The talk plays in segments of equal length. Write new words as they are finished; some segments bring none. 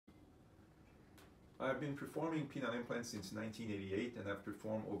I've been performing penile implants since 1988, and I've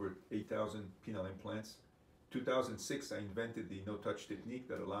performed over 8,000 penile implants. 2006, I invented the no-touch technique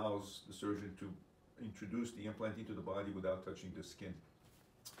that allows the surgeon to introduce the implant into the body without touching the skin.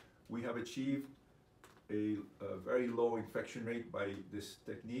 We have achieved a very low infection rate by this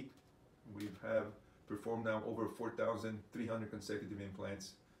technique. We have performed now over 4,300 consecutive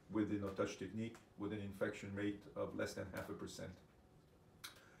implants with the no-touch technique with an infection rate of less than 0.5%.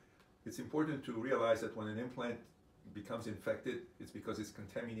 It's important to realize that when an implant becomes infected, it's because it's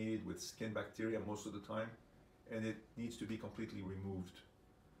contaminated with skin bacteria most of the time, and it needs to be completely removed.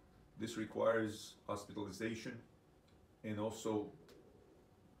 This requires hospitalization and also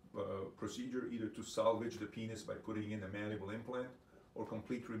procedure either to salvage the penis by putting in a malleable implant or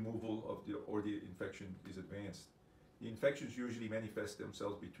complete removal of the infection is advanced. The infections usually manifest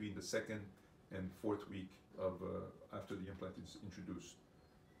themselves between the 2nd and 4th week of after the implant is introduced.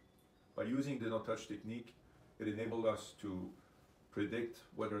 By using the no-touch technique, it enabled us to predict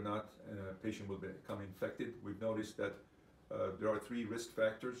whether or not a patient will become infected. We've noticed that there are 3 risk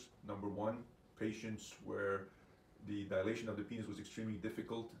factors. Number 1, patients where the dilation of the penis was extremely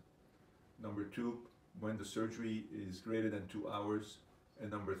difficult. Number 2, when the surgery is greater than 2 hours.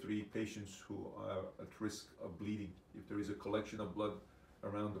 And number 3, patients who are at risk of bleeding. If there is a collection of blood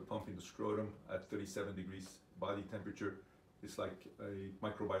around the pump in the scrotum at 37 degrees body temperature, it's like a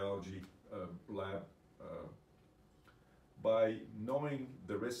microbiology lab. By knowing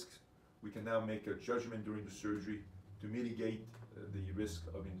the risks, we can now make a judgment during the surgery to mitigate the risk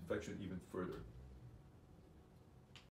of infection even further.